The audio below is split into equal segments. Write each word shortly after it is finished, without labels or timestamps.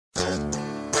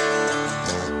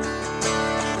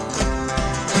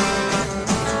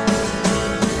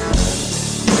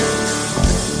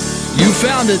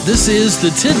found it. This is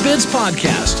the Tidbits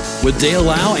Podcast with Dale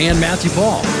Lau and Matthew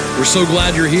Paul. We're so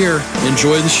glad you're here.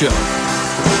 Enjoy the show.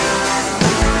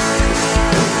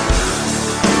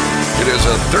 It is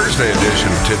a Thursday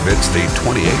edition of Tidbits, the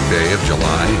 28th day of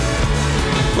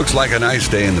July. Looks like a nice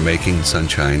day in the making.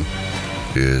 Sunshine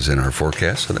is in our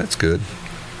forecast, so that's good.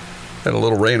 Had a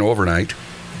little rain overnight.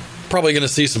 Probably going to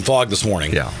see some fog this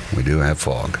morning. Yeah, we do have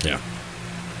fog. Yeah.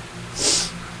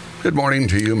 Good morning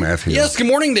to you, Matthew. Yes, good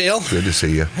morning, Dale. Good to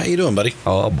see you. How you doing, buddy?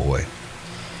 Oh, boy.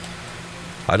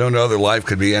 I don't know that life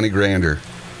could be any grander.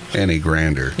 Any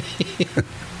grander.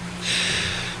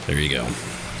 There you go.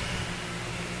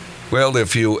 Well,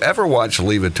 if you ever watch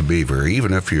Leave It to Beaver,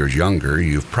 even if you're younger,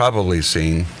 you've probably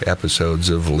seen episodes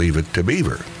of Leave It to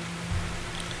Beaver.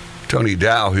 Tony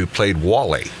Dow, who played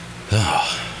Wally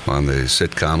on the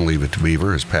sitcom Leave It to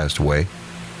Beaver, has passed away.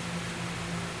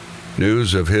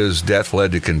 News of his death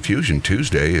led to confusion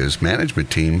Tuesday. His management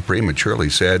team prematurely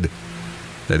said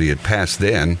that he had passed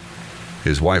then.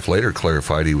 His wife later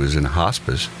clarified he was in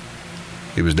hospice.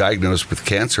 He was diagnosed with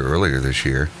cancer earlier this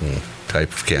year.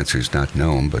 Type of cancer is not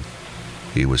known, but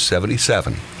he was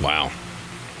 77. Wow.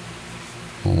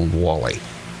 Old Wally.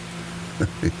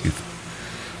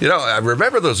 You know, I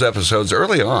remember those episodes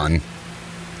early on.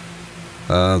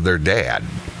 Their dad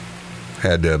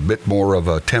had a bit more of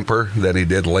a temper than he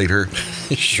did later.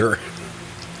 Sure.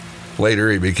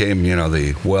 Later, he became,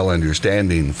 the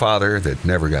well-understanding father that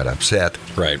never got upset.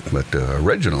 Right. But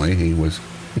originally, he was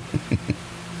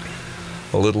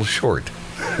a little short.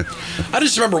 I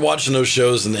just remember watching those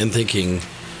shows and thinking,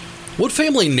 what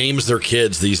family names their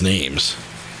kids these names?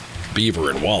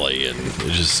 Beaver and Wally, and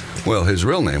it just... Well, his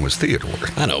real name was Theodore.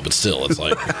 I know, but still, it's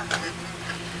like...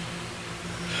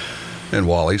 And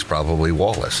Wally's probably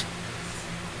Wallace.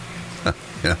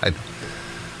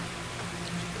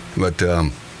 But,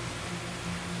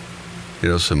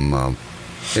 some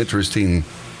interesting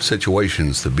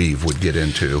situations the Beav would get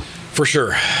into. For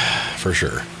sure. For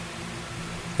sure.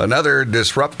 Another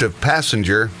disruptive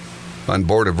passenger on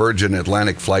board a Virgin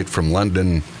Atlantic flight from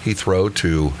London Heathrow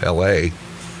to L.A.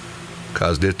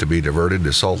 caused it to be diverted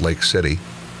to Salt Lake City.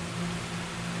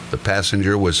 The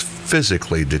passenger was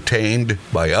physically detained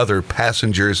by other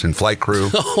passengers and flight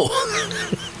crew. Oh.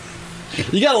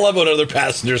 You gotta love when other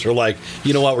passengers are like,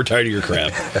 you know what, we're tired of your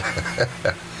crap.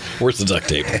 Where's the duct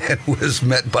tape? And was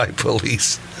met by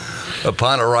police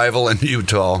upon arrival in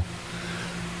Utah.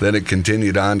 Then it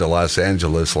continued on to Los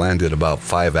Angeles, landed about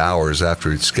 5 hours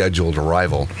after its scheduled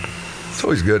arrival. It's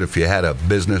always good if you had a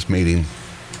business meeting,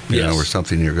 or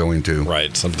something you're going to.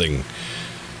 Right, something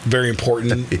very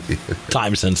important,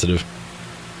 time sensitive.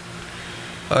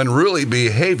 Unruly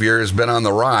behavior has been on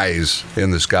the rise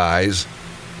in the skies,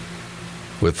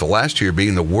 with the last year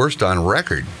being the worst on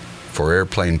record for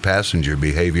airplane passenger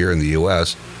behavior in the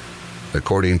U.S.,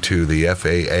 according to the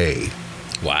FAA.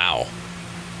 Wow.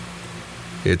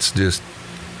 It's just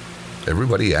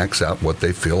everybody acts out what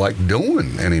they feel like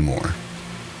doing anymore.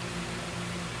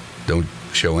 Don't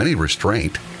show any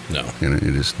restraint. No. You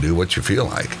just do what you feel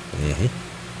like. Mm-hmm.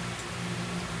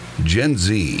 Gen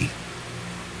Z,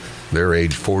 they're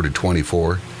age 4 to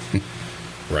 24.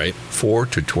 Right. 4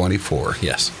 to 24.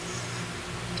 Yes.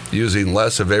 Using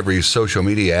less of every social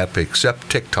media app except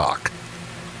TikTok.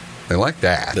 They like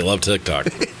that. They love TikTok.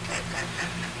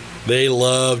 They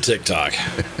love TikTok.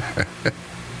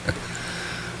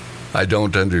 I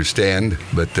don't understand,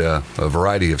 but a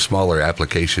variety of smaller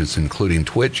applications, including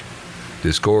Twitch,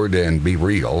 Discord, and Be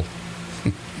Real.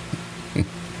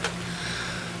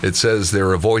 It says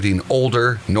they're avoiding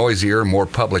older, noisier, more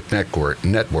public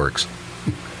networks.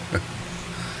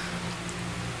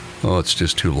 Oh, it's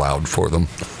just too loud for them.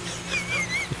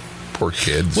 Poor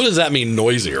kids. What does that mean,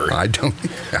 noisier? I don't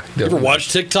You ever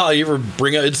watch TikTok? You ever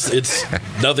bring up... It's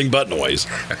nothing but noise.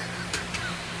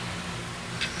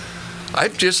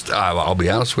 I'll be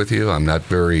honest with you, I'm not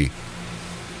very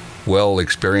well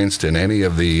experienced in any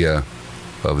of the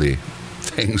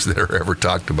things that are ever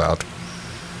talked about,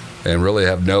 and really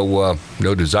have no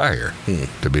desire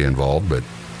to be involved. But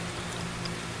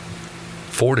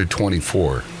 4 to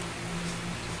 24.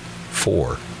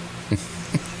 4.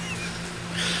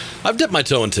 I've dipped my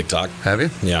toe in TikTok. Have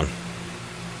you? Yeah.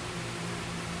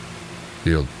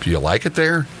 You like it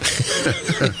there?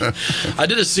 I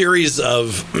did a series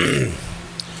of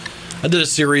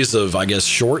I guess,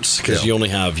 shorts, because you only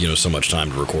have, so much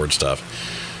time to record stuff.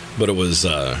 But it was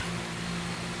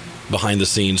behind the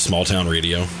scenes, small town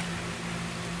radio.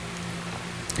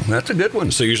 That's a good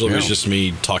one. So usually it was just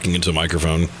me talking into a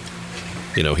microphone.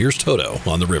 Here's Toto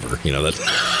on the river. That.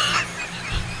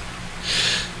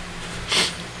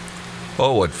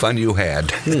 Oh, what fun you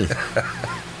had.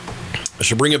 I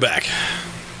should bring it back.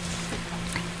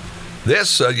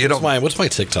 This, What's my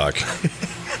TikTok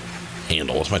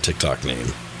handle? What's my TikTok name?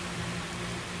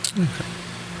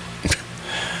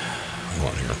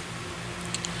 Hold on here.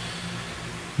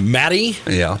 Maddie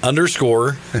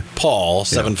underscore Paul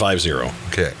 750.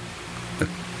 Okay.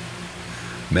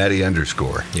 Maddie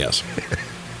underscore. Yes.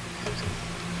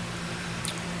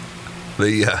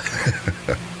 I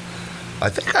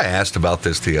think I asked about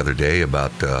this the other day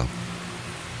about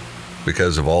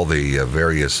because of all the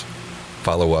various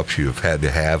follow-ups you've had to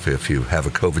have if you have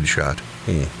a COVID shot.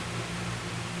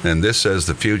 And this says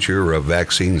the future of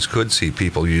vaccines could see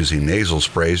people using nasal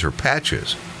sprays or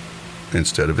patches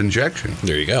instead of injection.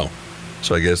 There you go.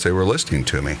 So I guess they were listening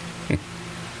to me.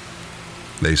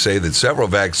 They say that several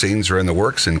vaccines are in the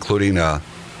works, including a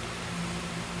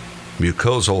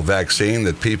mucosal vaccine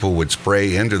that people would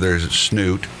spray into their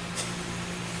snoot.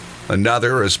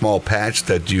 Another, a small patch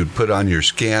that you'd put on your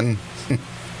skin.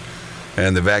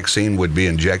 And the vaccine would be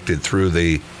injected through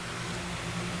the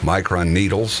micron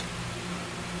needles.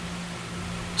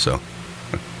 So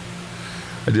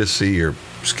I just see your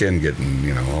skin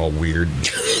getting, all weird.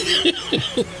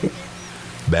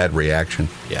 Bad reaction.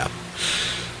 Yeah.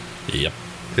 Yep.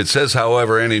 It says,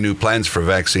 however, any new plans for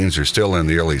vaccines are still in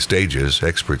the early stages.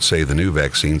 Experts say the new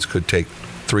vaccines could take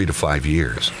 3 to 5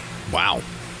 years. Wow.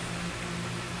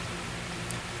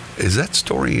 Is that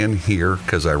story in here?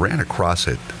 Because I ran across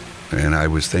it, and I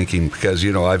was thinking, because,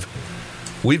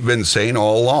 we've been saying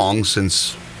all along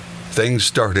since things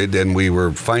started and we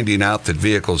were finding out that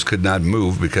vehicles could not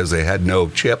move because they had no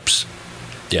chips.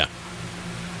 Yeah.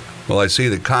 Well, I see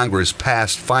that Congress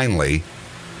passed, finally,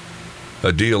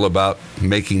 a deal about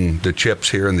making the chips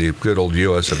here in the good old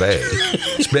US of A.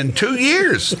 It's been 2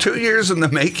 years. 2 years in the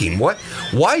making.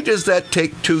 Why does that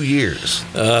take 2 years?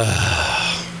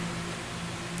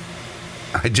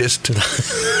 I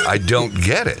don't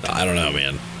get it. I don't know,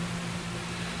 man.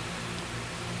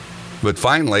 But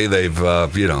finally, they've,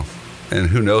 and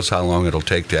who knows how long it'll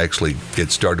take to actually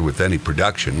get started with any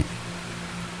production.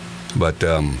 But,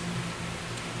 so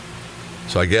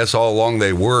I guess all along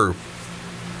they were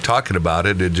talking about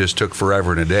it. It just took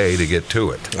forever and a day to get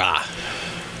to it.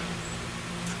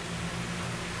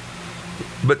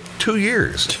 But 2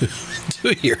 years.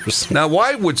 2 years. Now,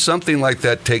 why would something like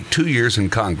that take 2 years in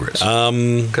Congress?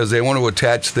 Because they want to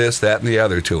attach this, that, and the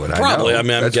other to it. Probably. I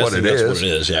know. I'm guessing that's what it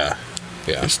is. Yeah.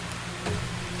 Yeah.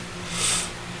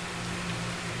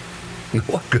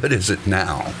 What good is it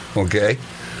now? Okay?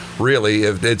 Really,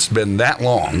 if it's been that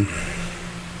long,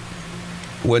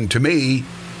 when to me,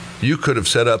 you could have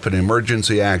set up an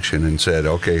emergency action and said,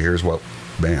 okay, here's what,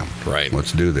 bam. Right.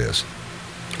 Let's do this.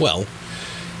 Well,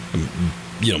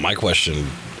 my question,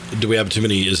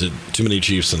 is it too many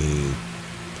chiefs and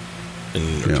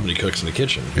too many cooks in the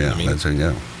kitchen? Yeah,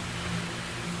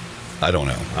 I don't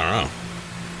know.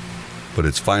 But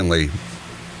it's finally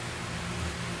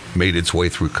made its way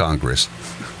through Congress.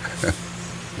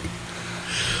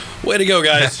 Way to go,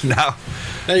 guys. Now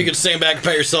you can stand back and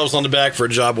pat yourselves on the back for a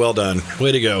job well done.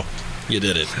 Way to go. You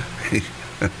did it.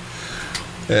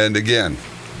 And again,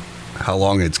 how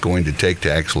long it's going to take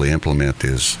to actually implement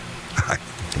is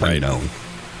unknown.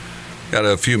 Got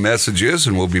a few messages,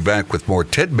 and we'll be back with more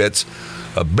tidbits.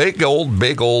 A big old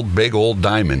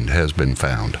diamond has been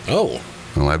found. Oh.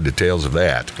 We'll have details of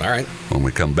that. All right. When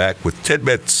we come back with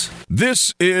tidbits.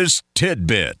 This is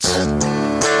Tidbits.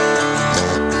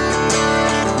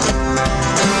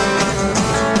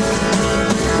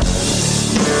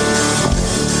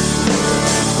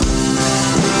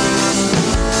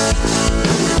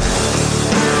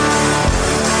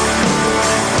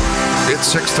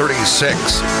 It's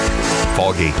 6:36.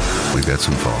 Foggy. We've got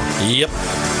some fog. Yep.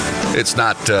 It's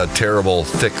not terrible,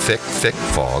 thick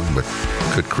fog, but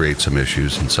could create some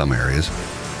issues in some areas.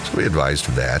 So we advised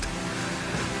of that.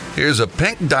 Here's a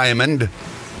pink diamond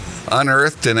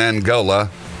unearthed in Angola.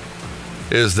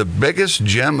 Is the biggest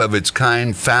gem of its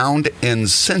kind found in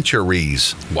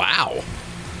centuries. Wow.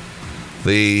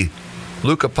 The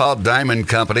Lucapal Diamond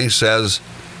Company says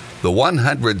the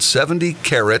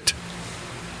 170-carat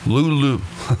Lulo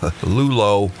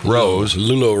Rose,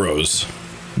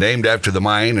 named after the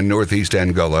mine in northeast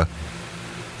Angola,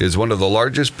 is one of the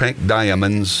largest pink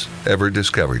diamonds ever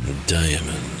discovered.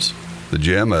 Diamonds. The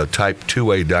gem, a type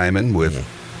 2A diamond with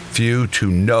few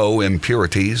to no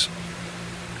impurities,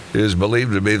 is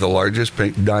believed to be the largest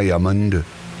pink diamond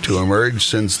to emerge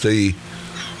since the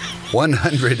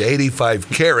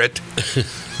 185-carat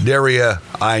Daria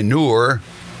Ainur,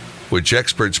 which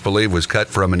experts believe was cut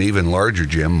from an even larger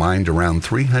gem mined around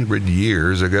 300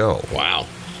 years ago. Wow.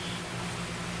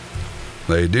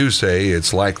 They do say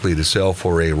it's likely to sell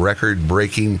for a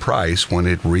record-breaking price when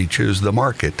it reaches the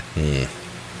market.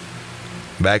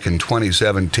 Back in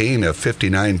 2017, a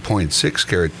 59.6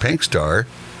 carat pink star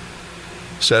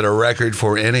set a record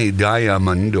for any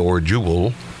diamond or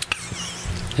jewel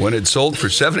when it sold for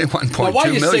 $71.2 million. Why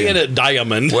are you saying it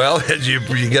diamond? Well,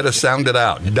 you got to sound it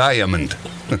out. Diamond.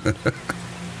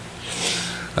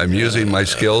 I'm using my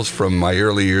skills from my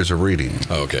early years of reading.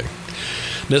 Okay.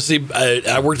 Now, see,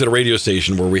 I worked at a radio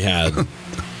station where we had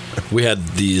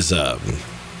these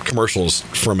commercials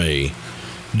from a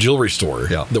jewelry store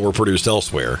that were produced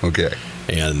elsewhere. Okay.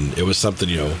 And it was something,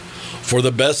 for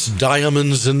the best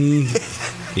diamonds and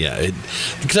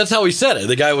because that's how he said it.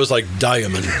 The guy was like,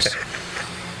 diamonds.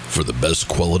 For the best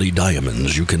quality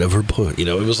diamonds you could ever put.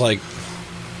 It was like...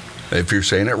 If you're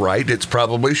saying it right, it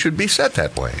probably should be said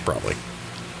that way. Probably.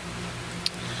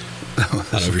 I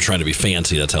don't know if you're trying to be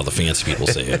fancy. That's how the fancy people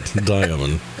say it.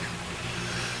 Diamond.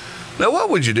 Now, what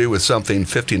would you do with something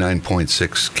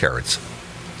 59.6 carats?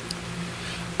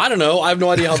 I don't know. I have no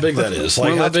idea how big that is.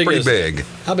 Well, that's pretty big.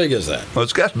 How big is that? Well,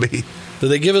 it's got to be. Did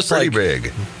they give us pretty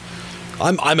big?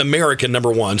 I'm American,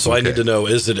 number one, so I need to know: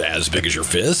 is it as big as your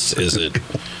fist? Is it,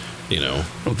 I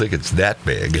don't think it's that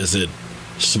big. Is it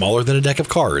smaller than a deck of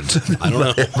cards? I don't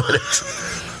know.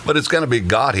 But it's going to be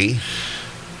gaudy.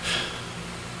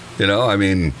 I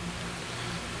mean,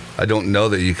 I don't know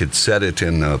that you could set it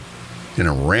in a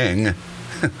ring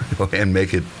and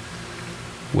make it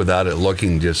without it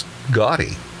looking just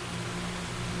gaudy.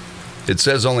 It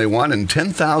says only 1 in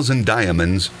 10,000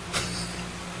 diamonds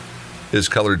is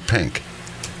colored pink.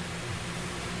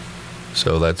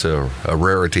 So that's a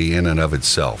rarity in and of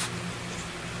itself.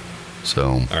 So,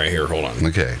 all right, here, hold on.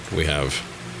 Okay. We have...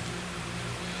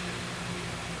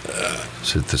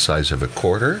 is it the size of a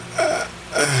quarter?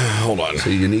 Hold on. So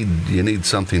you need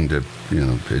something to,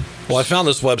 Well, I found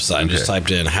this website. I just typed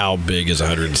in, how big is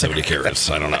 170 carats?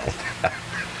 I don't know.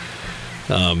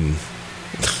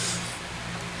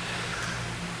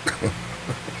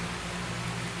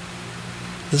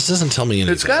 This doesn't tell me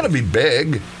anything. It's got to be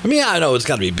big. I mean, I know it's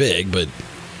got to be big, but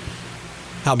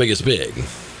how big is big?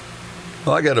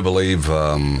 Well, I got to believe,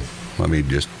 let me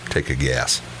just take a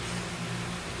guess.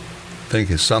 I think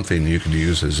it's something you could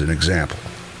use as an example.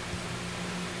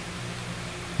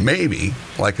 Maybe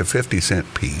like a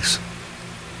 50-cent piece.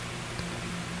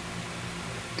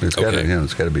 It's got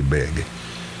to be big.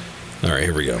 All right,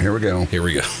 here we go. Here we go. Here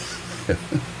we go.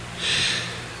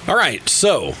 All right,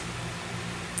 so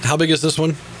how big is this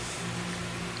one?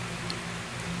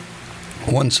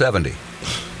 170.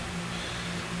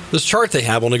 This chart they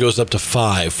have only goes up to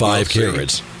 5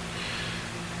 carats.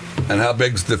 And how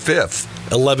big's the fifth?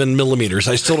 11 millimeters.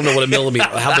 I still don't know what a millimeter.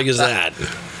 How big is that?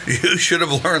 You should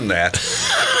have learned that.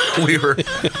 We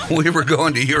were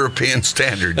going to European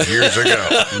standards years ago.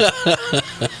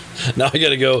 Now I got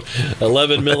to go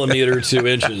 11 millimeter 2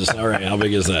 inches. All right, how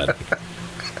big is that?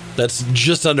 That's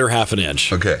just under half an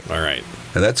inch. Okay. All right.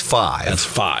 And that's 5. That's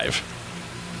 5.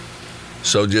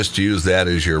 So just use that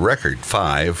as your record,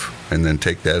 5, and then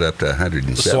take that up to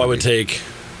 170. So I would take...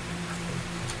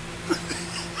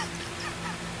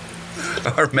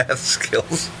 Our math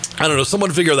skills. I don't know.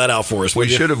 Someone figure that out for us. We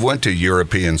should have went to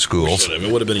European schools.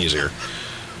 It would have been easier.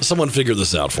 Someone figure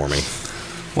this out for me.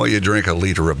 Well, you drink a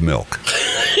liter of milk.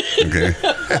 Okay.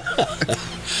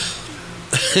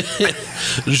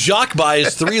 Jacques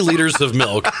buys 3 liters of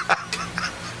milk.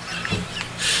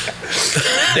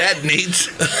 Dad needs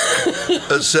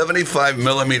a 75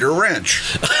 millimeter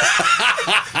wrench.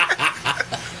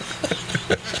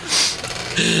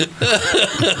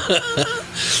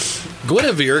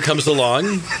 Guinevere comes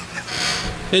along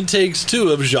and takes 2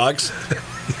 of Jacques.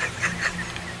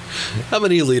 How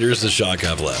many liters does Jacques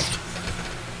have left?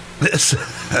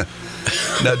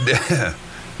 Now,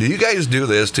 do you guys do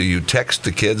this? Do you text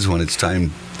the kids when it's time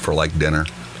for like dinner?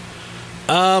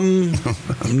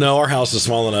 No, our house is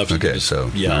small enough. Okay, so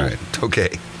yeah. All right, okay.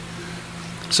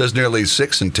 It says nearly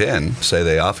 6 in 10 say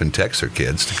they often text their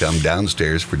kids to come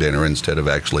downstairs for dinner instead of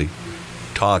actually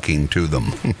talking to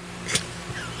them.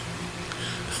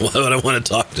 Why would I want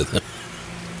to talk to them?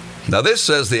 Now, this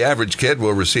says the average kid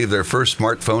will receive their first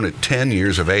smartphone at 10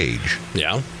 years of age.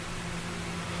 Yeah.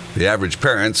 The average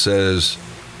parent says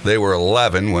they were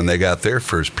 11 when they got their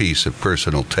first piece of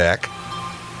personal tech,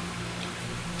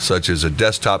 such as a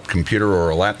desktop computer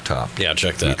or a laptop. Yeah,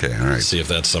 check that. Okay, all right. Let's see if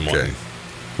that's someone. Okay.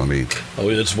 Let me... Oh,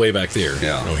 it's way back there.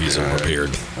 Yeah. Oh, he's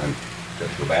unprepared.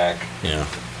 Let's go back. Yeah.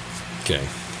 Okay.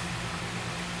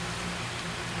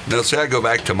 Now, say I go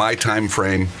back to my time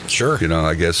frame. Sure.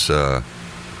 I guess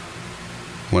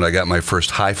when I got my first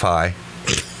hi-fi,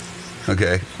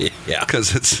 Okay. Yeah.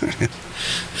 Because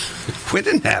we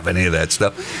didn't have any of that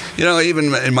stuff.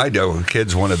 Even in my day,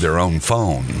 kids wanted their own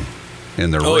phone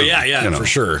in their room. Oh, yeah, for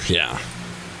sure. Yeah.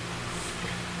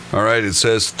 All right, it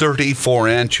says 34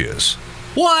 inches.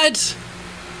 What?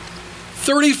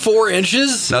 34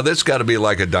 inches? Now, this got to be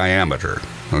like a diameter,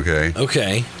 okay?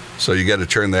 Okay. So you got to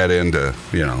turn that into,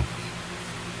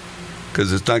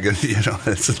 because it's not going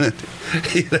to,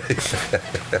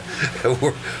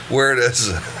 where does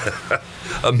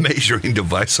a measuring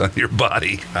device on your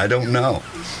body? I don't know.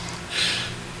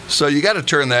 So you got to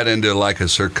turn that into like a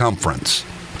circumference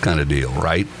kind of deal,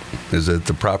 right? Is it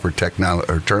the proper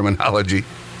terminology?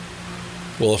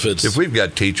 Well, if we've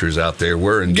got teachers out there,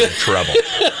 we're in big trouble.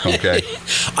 Okay.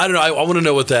 I don't know. I want to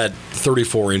know what that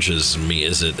 34 inches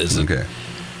means. Is it? Okay.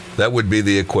 That would be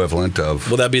the equivalent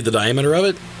of. Will that be the diameter of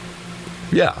it?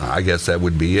 Yeah, I guess that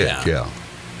would be it. Yeah.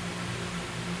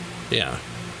 The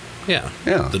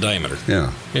diameter.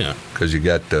 Yeah. Because you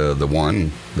got the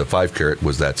 5 carat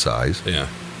was that size. Yeah.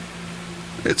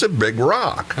 It's a big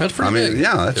rock. That's pretty big.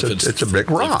 Yeah, it's a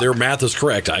big rock. If their math is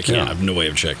correct, I have no way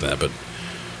of checking that, but.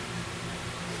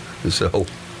 So.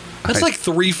 That's like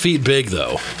 3 feet big,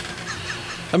 though.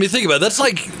 I mean, think about it.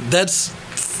 That's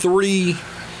 3.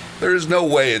 There's no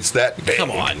way it's that big. Come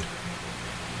on.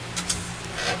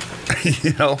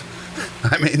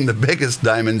 The biggest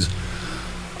diamonds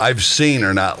I've seen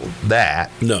are not that.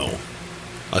 No.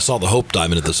 I saw the Hope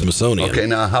Diamond at the Smithsonian. Okay,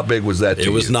 now how big was that to you?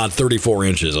 It was not 34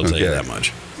 inches, I'll tell you that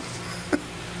much.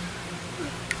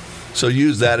 So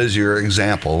use that as your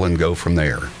example and go from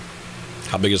there.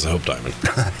 How big is the Hope Diamond?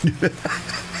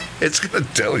 It's going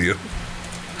to tell you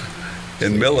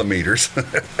in millimeters.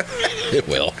 It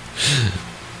will.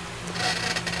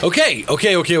 Okay. All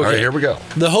right, here we go.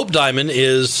 The Hope Diamond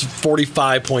is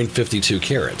 45.52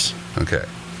 carats. Okay.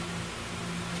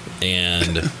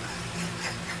 And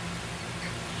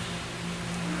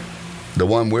the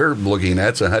one we're looking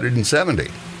at's 170.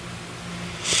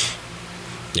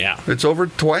 Yeah. It's over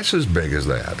twice as big as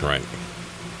that. Right.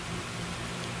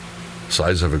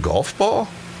 Size of a golf ball?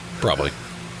 Probably.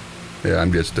 Yeah,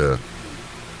 I'm just, I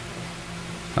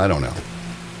don't know.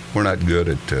 We're not good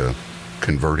at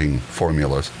converting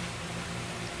formulas.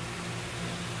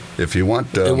 If you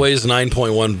want... it weighs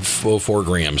 9.104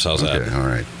 grams. How's that? Okay, all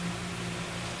right.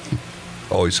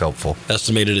 Always helpful.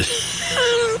 Estimated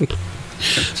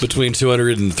between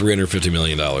 $200 and $350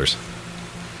 million.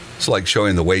 It's like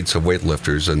showing the weights of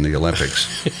weightlifters in the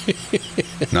Olympics.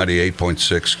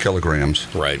 98.6 kilograms.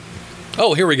 Right.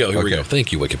 Oh, here we go. Here we go.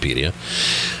 Thank you, Wikipedia.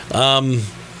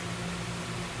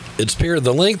 It's paired.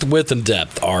 The length, width, and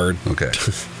depth are. Okay.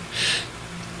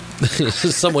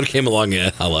 Someone came along.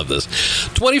 Yeah, I love this.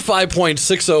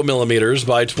 25.60 millimeters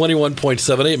by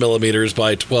 21.78 millimeters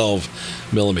by 12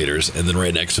 millimeters, and then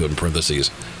right next to it in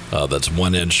parentheses, that's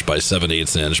 1 inch by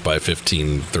 7/8 inch by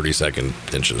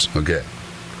 15/32 inches. Okay.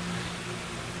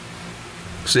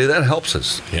 See, that helps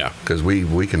us. Yeah. Because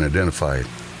we can identify,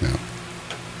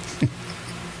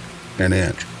 an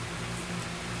inch.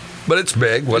 But it's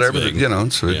big, whatever. It's big.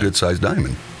 It's a good-sized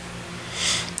diamond.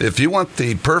 If you want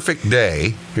the perfect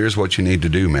day, here's what you need to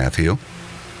do, Matthew.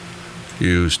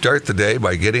 You start the day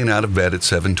by getting out of bed at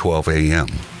 7:12 a.m.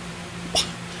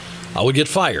 I would get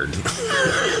fired.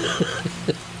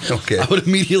 Okay. I would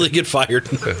immediately get fired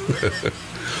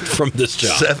from this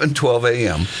job. 7:12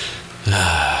 a.m.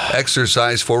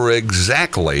 Exercise for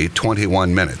exactly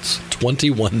 21 minutes.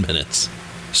 21 minutes.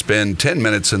 Spend 10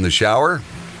 minutes in the shower,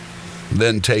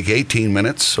 then take 18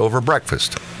 minutes over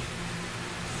breakfast.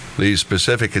 These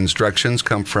specific instructions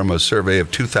come from a survey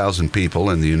of 2,000 people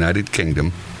in the United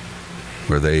Kingdom,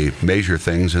 where they measure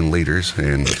things in liters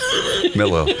and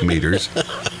millimeters,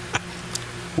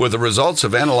 with the results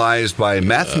of analyzed by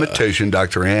mathematician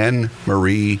Dr. Anne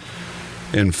Marie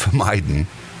Infamiden,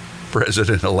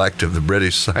 President-elect of the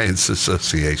British Science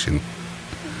Association.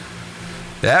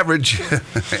 The average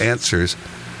answers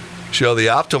show the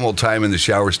optimal time in the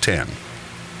shower is 10,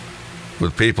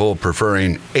 with people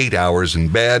preferring 8 hours in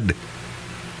bed,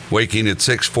 waking at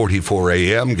 6:44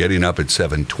 a.m., getting up at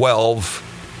 7:12,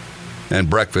 and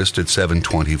breakfast at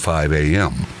 7:25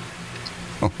 a.m.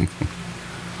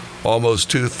 Almost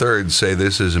 2/3 say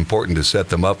this is important to set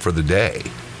them up for the day,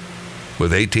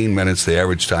 with 18 minutes the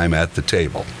average time at the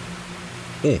table.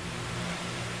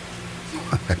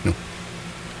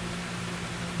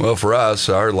 Well, for us,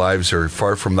 our lives are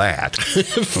far from that.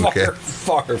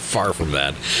 Far from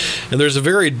that. And there's a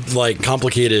very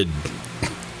complicated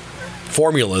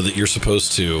formula that you're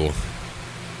supposed to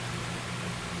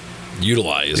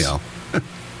utilize. Yeah.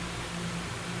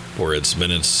 Where it's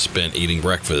minutes spent eating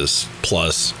breakfast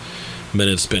plus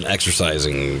minutes spent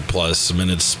exercising plus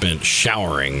minutes spent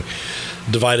showering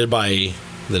divided by,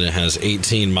 then it has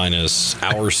 18 minus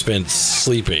hours spent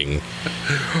sleeping.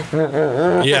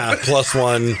 Yeah, plus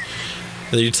 1.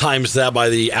 Then you times that by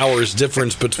the hours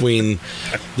difference between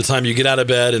the time you get out of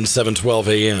bed and 7:12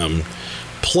 a.m.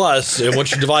 Plus, and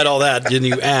once you divide all that, then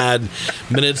you add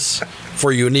minutes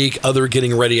for unique other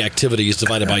getting ready activities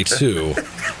divided by 2.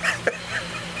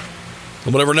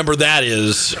 And whatever number that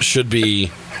is should be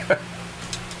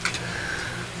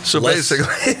basically,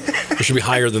 it should be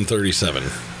higher than 37.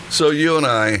 So you and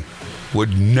I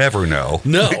would never know.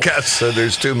 No. Because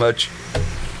there's too much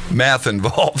math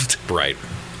involved. Right.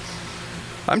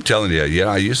 I'm telling you,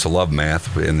 I used to love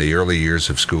math in the early years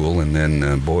of school, and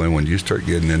then, boy, when you start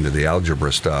getting into the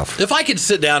algebra stuff. If I could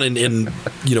sit down and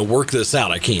work this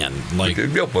out, I can.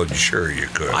 Sure you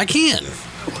could. I can.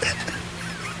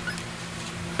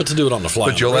 But to do it on the fly.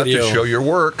 But you'll have to show your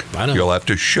work. I know. You'll have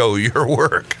to show your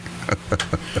work.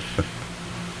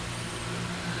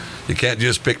 You can't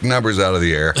just pick numbers out of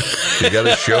the air. You got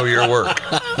to show your work.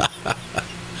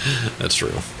 That's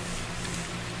true.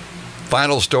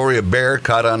 Final story: a bear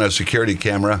caught on a security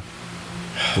camera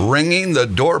ringing the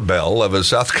doorbell of a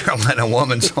South Carolina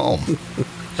woman's home.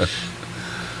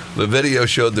 The video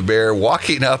showed the bear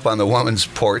walking up on the woman's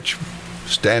porch,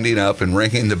 standing up and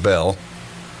ringing the bell.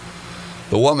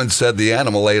 The woman said the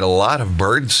animal ate a lot of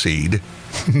bird seed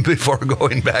before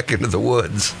going back into the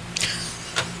woods.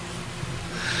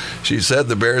 She said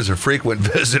the bear is a frequent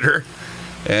visitor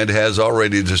and has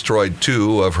already destroyed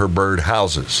 2 of her bird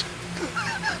houses.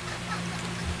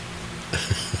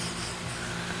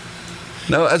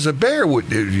 Now, as a bear, would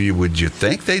you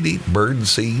think they'd eat bird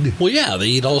seed? Well, yeah, they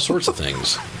eat all sorts of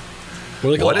things. What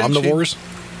do they call omnivores?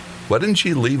 Why didn't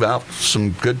she leave out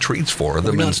some good treats for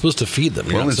them? You're not supposed to feed them.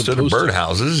 Well, instead of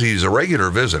birdhouses, he's a regular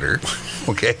visitor.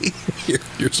 Okay,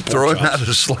 here's some throwing out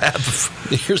a slab of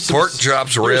pork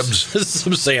chops, ribs,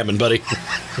 some salmon, buddy.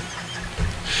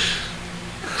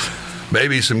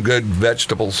 Maybe some good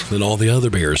vegetables. Then all the other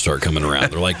bears start coming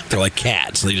around. They're like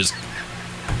cats. They just.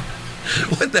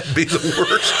 Wouldn't that be the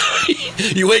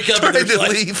worst? You wake up trying and to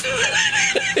leave.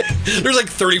 There's like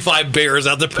 35 bears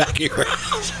out the back of your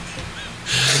house.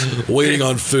 Waiting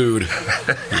on food.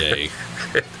 Yay.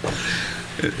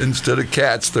 Instead of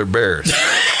cats, they're bears.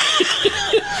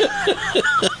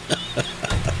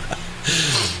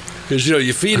 Because,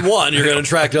 you feed one, you're going to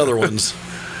attract other ones.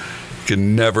 You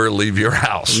can never leave your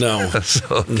house. No.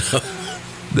 No.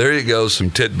 There you go,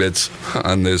 some tidbits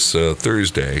on this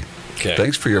Thursday. Okay.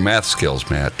 Thanks for your math skills,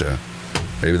 Matt.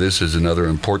 Maybe this is another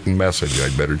important message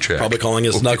I'd better check. Probably calling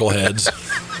us knuckleheads.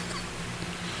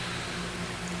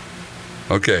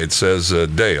 Okay, it says,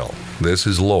 Dale, this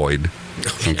is Lloyd.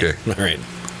 Okay. All right.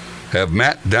 Have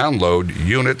Matt download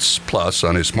Units Plus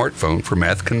on his smartphone for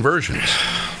math conversions.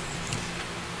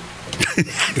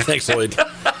 Thanks, Lloyd.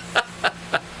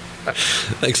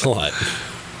 Thanks a lot.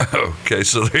 Okay,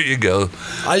 so there you go.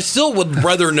 I still would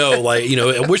rather know,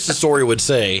 I wish the story would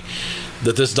say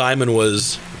that this diamond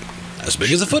was as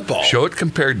big as a football. Show it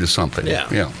compared to something.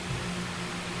 Yeah.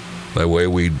 That way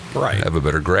we'd Right. have a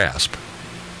better grasp.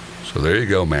 So there you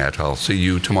go, Matt. I'll see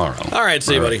you tomorrow. All right,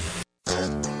 see you, buddy.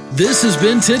 This has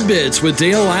been Tidbits with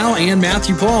Dale Lau and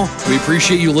Matthew Paul. We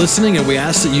appreciate you listening, and we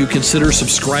ask that you consider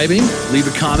subscribing, leave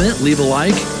a comment, leave a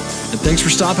like, and thanks for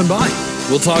stopping by.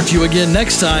 We'll talk to you again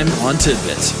next time on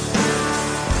Tidbits.